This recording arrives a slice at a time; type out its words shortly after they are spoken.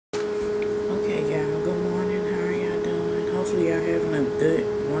having a good,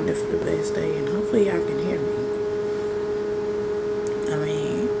 wonderful, blessed day, and hopefully y'all can hear me. I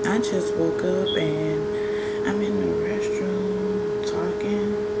mean, I just woke up and I'm in the restroom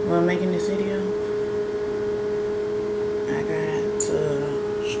talking while making this video. I got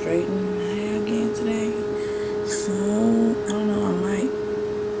to straighten my hair again today, so I don't know, I might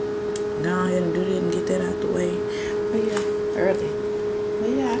go ahead and do that and get that out the way. But yeah, early. But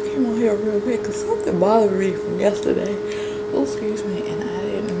yeah, I came on here real quick because something bothered me from yesterday. Oh, excuse me. And I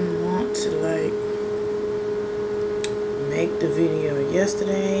didn't want to make the video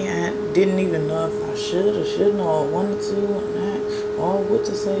yesterday. I didn't even know if I should or shouldn't, or wanted to or not, or what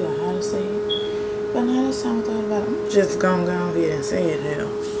to say or how to say it. But now this time I thought about it, I'm just gonna go ahead and say it. Hell,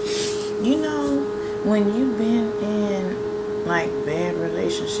 you know, when you've been in like bad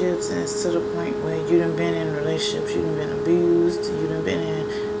relationships, and it's to the point where you done been in relationships, you done been abused, you done been in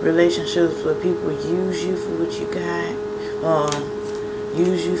relationships where people use you for what you got, or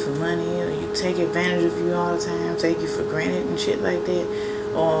use you for money, or you take advantage of you all the time, take you for granted and shit like that,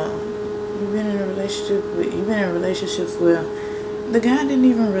 or you've been in relationships where the guy didn't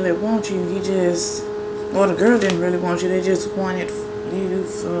even really want you, or the girl didn't really want you, they just wanted you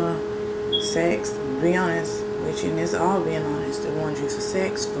for sex. To be honest with you, and it's all being honest, they wanted you for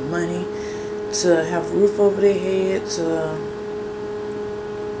sex, for money, to have a roof over their head, to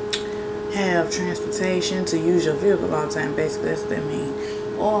have transportation, to use your vehicle all the time, basically that's what they mean,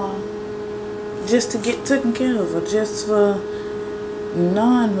 or just to get taken care of, or just for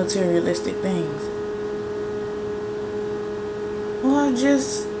non-materialistic things, or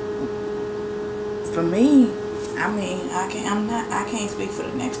just for me. I mean, I can't speak for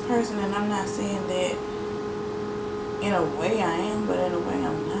the next person, and I'm not saying that in a way I am, but in a way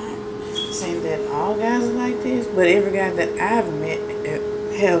I'm not saying that all guys are like this, but every guy that I've met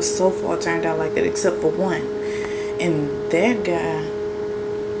has so far turned out like that, except for one. And that guy,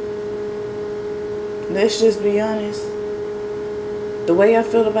 let's just be honest, the way I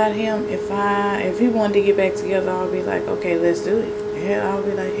feel about him, if he wanted to get back together, I'll be like, okay, let's do it. Hell, I'll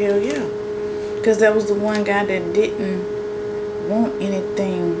be like, hell yeah. Because that was the one guy that didn't want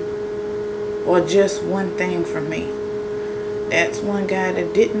anything or just one thing from me. That's one guy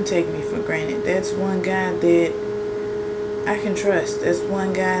that didn't take me for granted. That's one guy that I can trust. That's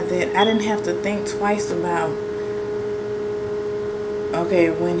one guy that I didn't have to think twice about, okay,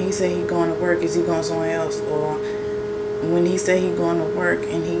 when he say he going to work, is he going somewhere else? Or when he say he going to work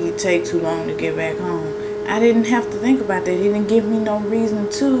and he take too long to get back home. I didn't have to think about that. He didn't give me no reason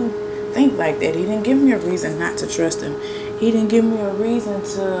to think like that. He didn't give me a reason not to trust him. He didn't give me a reason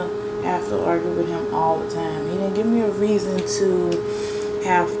to have to argue with him all the time. He didn't give me a reason to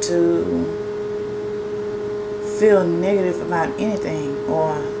have to feel negative about anything,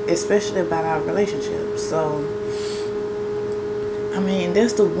 or especially about our relationship. So I mean,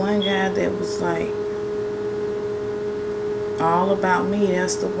 that's the one guy that was like all about me.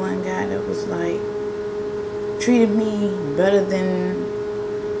 That's the one guy that was like treated me better than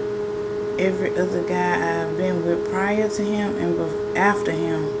every other guy I've been with prior to him and after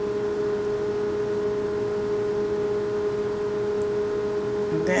him.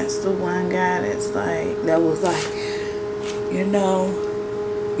 That's the one guy that was like, you know,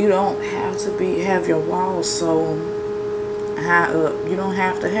 you don't have to have your walls so high up. You don't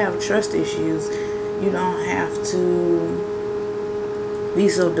have to have trust issues. You don't have to be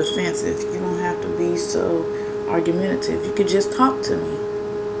so defensive. You don't have to be so argumentative. You could just talk to me.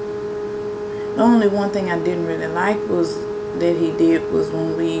 The only one thing I didn't really like was that he did was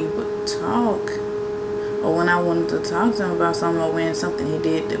when we would talk, or when I wanted to talk to him about something, or when something he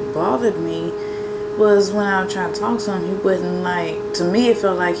did that bothered me, was when I would try to talk to him, he wasn't like, to me it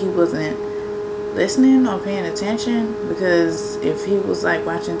felt like he wasn't listening or paying attention, because if he was like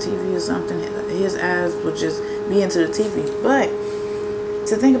watching TV or something, his eyes would just be into the TV. But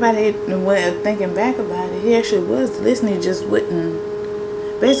to think about it, thinking back about it, he actually was listening, just wouldn't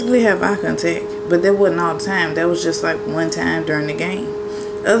basically have eye contact, but that wasn't all the time. That was just like one time during the game.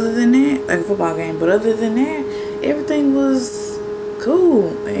 Other than that, like a football game, but other than that, everything was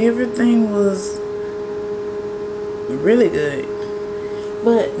cool. Everything was really good.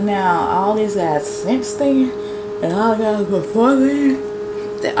 But now, all these guys since then, and all the guys before then,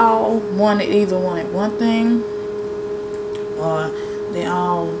 they all either wanted one thing, or they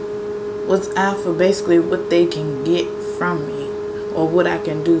all was out for basically what they can get from me, or what I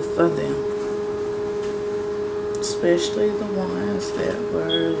can do for them. Especially the ones that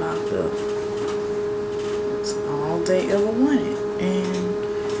were locked up. It's all they ever wanted. And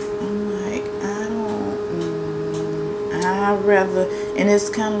I'm like, I'd rather, and it's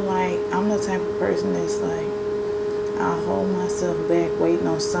kind of like, I'm the type of person that's like, I hold myself back waiting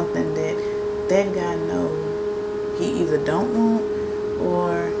on something that guy know he either don't want,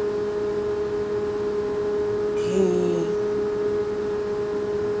 or he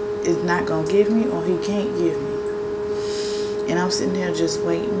is not gonna give me, or he can't give me. And I'm sitting there just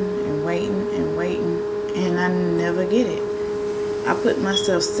waiting and waiting and waiting, and I never get it. I put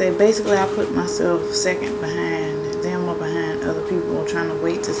myself second behind them or behind other people, trying to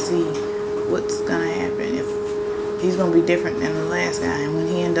wait to see what's gonna happen, if he's gonna be different than the last guy, and when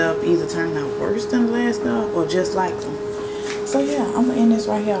he end up either turning out worse than the last guy or just like him. So yeah, I'm gonna end this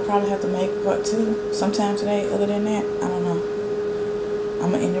right here. I'll probably have to make part 2 sometime today. Other than that, I don't know.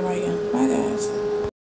 I'm gonna end it right here. Bye guys.